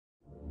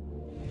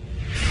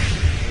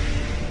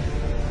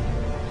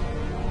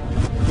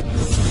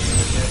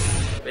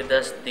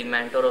with us the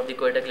mentor of the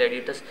Quetta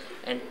Gladiators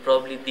and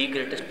probably the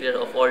greatest player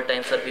of all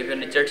time, Sir Vivian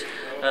Richards.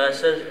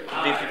 Sir,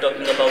 briefly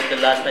talking about the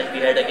last match we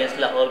had against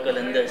Lahore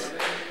Qalandars,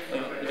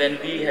 when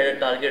we had a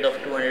target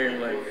of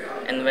 201,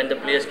 and when the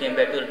players came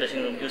back to the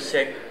dressing room, you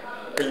said,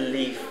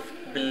 "Belief,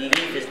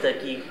 belief is the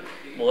key,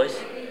 boys."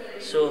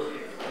 So,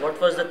 what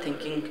was the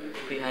thinking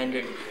behind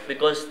it?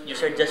 Because you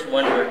said just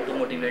one word to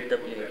motivate the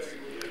players.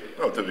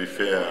 Well, to be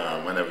fair,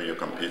 whenever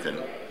you're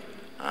competing,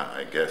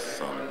 I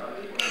guess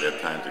there are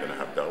times you're going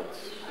to have doubts.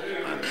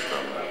 And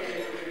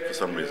for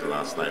some reason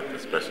last night,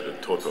 especially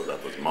the total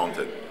that was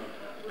mounted,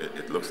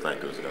 it looks like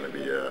it was going to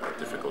be a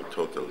difficult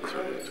total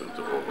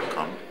to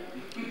overcome.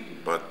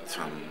 But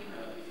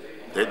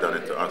they've done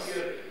it to us,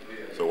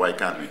 so why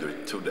can't we do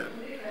it to them?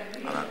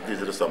 And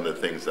these are some of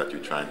the things that you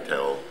try and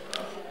tell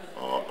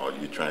or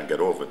you try and get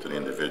over to the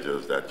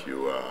individuals that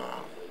you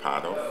are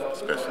part of,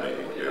 especially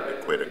the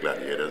Quetta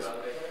Gladiators.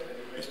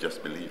 It's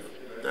just believe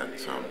that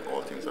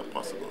all things are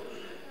possible,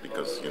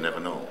 because you never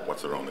know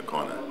what's around the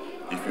corner.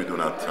 If you do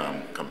not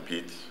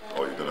compete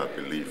or you do not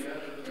believe,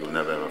 you'll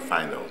never ever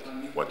find out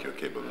what you're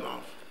capable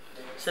of.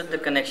 So the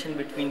connection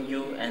between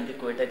you and the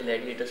Quetta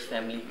Gladiators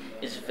family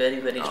is very,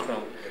 very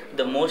strong.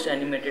 The most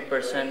animated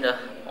person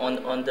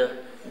on the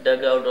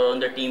dugout or on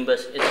the team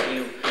bus is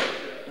you.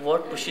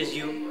 What pushes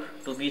you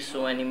to be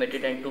so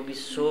animated and to be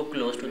so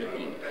close to the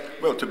team?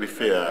 Well, to be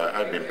fair,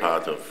 I've been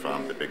part of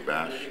the Big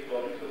Bash.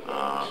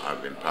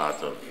 I've been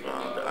part of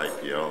the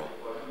IPL.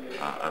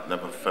 I've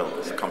never felt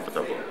as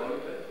comfortable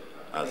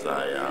as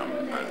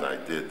I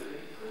did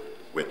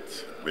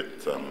with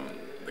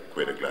the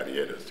Quetta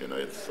Gladiators. You know,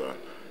 it's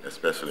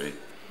especially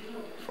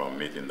from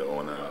meeting the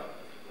owner,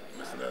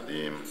 Mr.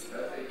 Nadeem,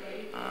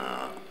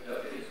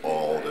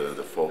 all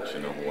the folks,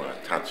 you know, who are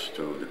attached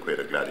to the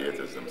Quetta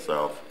Gladiators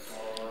themselves.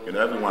 You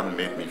know, everyone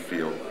made me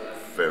feel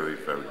very,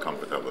 very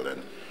comfortable.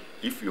 And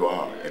if you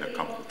are in a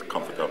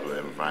comfortable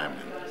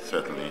environment,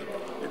 certainly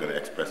you're going to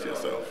express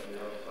yourself.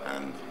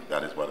 And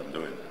that is what I'm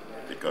doing,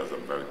 because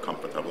I'm very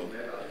comfortable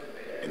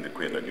in the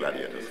Quetta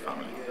Gladiators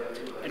family.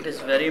 It is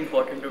very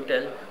important to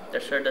tell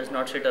that Sir does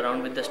not sit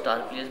around with the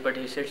star players, but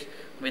he sits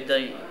with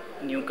the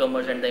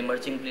newcomers and the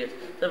emerging players.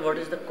 So what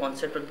is the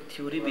concept or the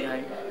theory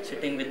behind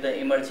sitting with the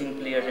emerging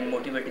players and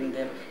motivating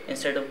them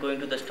instead of going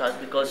to the stars?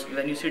 Because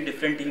when you see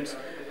different teams,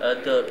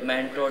 the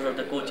mentors or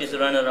the coaches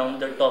run around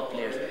the top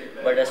players.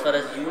 But as far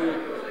as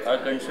you are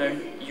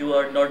concerned, you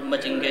are not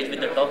much engaged with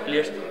the top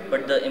players,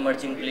 but the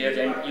emerging players,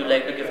 and you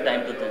like to give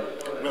time to them.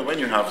 Well, when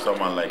you have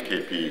someone like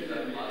KP,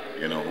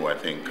 you know, who I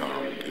think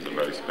is a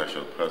very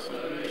special person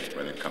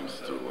when it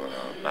comes to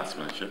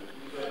batsmanship,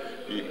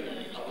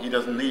 he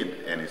doesn't need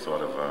any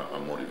sort of a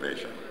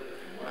motivation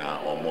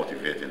or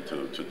motivating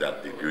to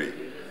that degree.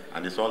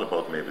 And it's all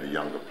about maybe the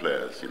younger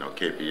players. You know,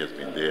 KP has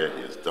been there,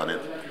 he has done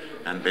it,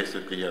 and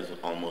basically he has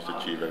almost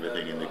achieved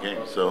everything in the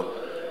game. So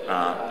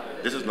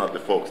this is not the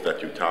folks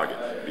that you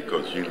target,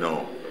 because you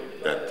know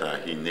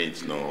that he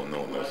needs no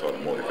sort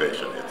of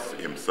motivation. It's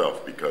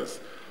himself, because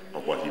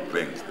of what he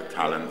brings, the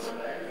talent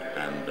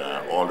and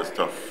all the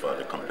stuff,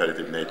 the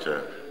competitive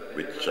nature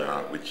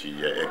which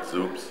he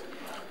exudes.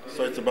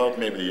 So it's about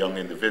maybe the young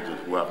individuals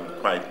who haven't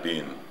quite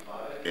been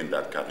in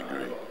that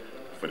category,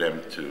 for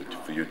them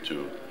for you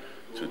to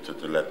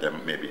let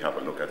them maybe have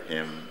a look at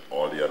him,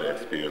 all the other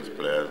experienced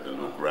players, the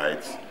Luke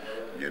Wrights,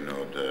 you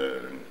know,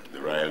 the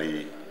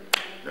Riley,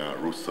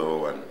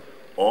 Russo, and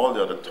all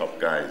the other top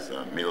guys,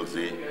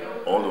 Millsy,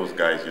 all those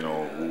guys, you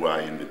know, who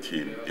are in the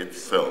team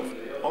itself.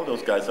 All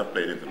those guys have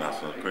played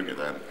international cricket,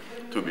 and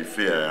to be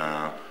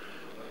fair,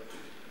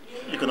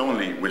 you can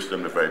only wish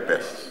them the very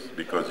best,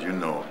 because you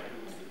know,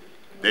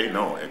 they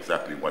know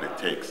exactly what it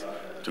takes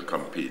to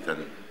compete.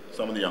 And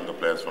some of the younger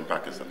players from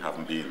Pakistan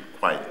haven't been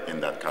quite in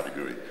that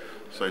category.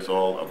 So it's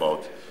all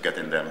about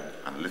getting them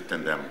and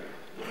lifting them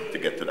to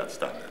get to that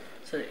standard.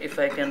 So if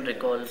I can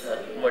recall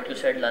what you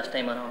said last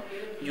time around,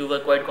 you were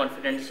quite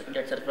confident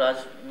that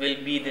Sarfraz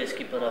will be the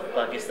skipper of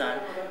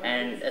Pakistan,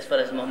 and as far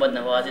as Mohammad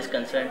Nawaz is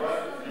concerned,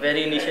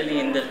 very initially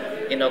in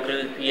the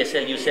inaugural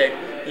PSL you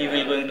said he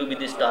will going to be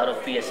the star of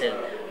PSL.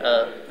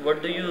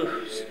 What do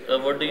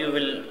you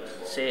will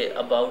say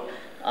about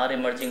our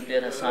emerging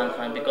player Hassan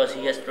Khan, because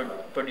he has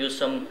produced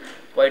some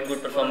quite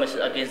good performances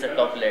against the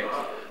top lads?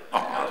 Oh,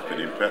 I was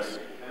pretty impressed,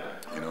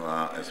 you know,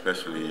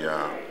 especially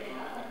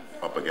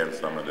up against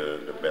some of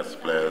the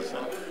best players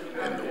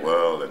in the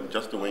world, and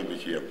just the way in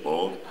which he had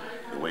bowled,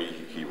 the way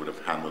he would have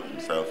handled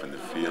himself in the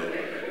field,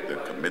 the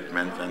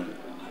commitment. And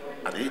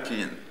at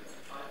 18,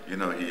 you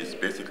know, he is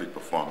basically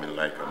performing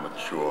like a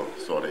mature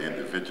sort of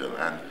individual,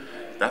 and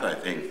that, I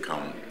think,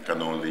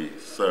 can only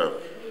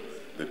serve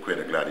the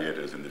Quetta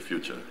Gladiators in the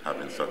future,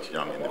 having such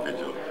young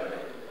individual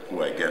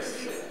who, I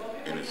guess,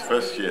 in his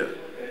first year,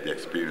 the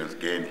experience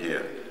gained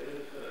here,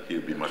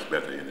 he'll be much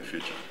better in the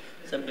future.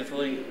 So before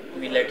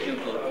we let you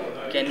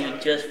go, can you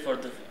just for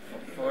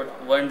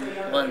once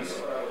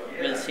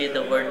will say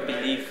the word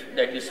belief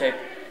that you said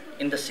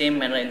in the same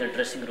manner in the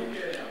dressing room?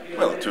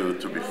 Well,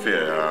 to be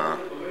fair,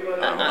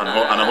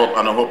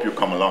 and I hope you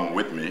come along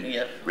with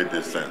me with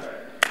this sense.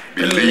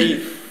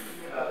 Believe.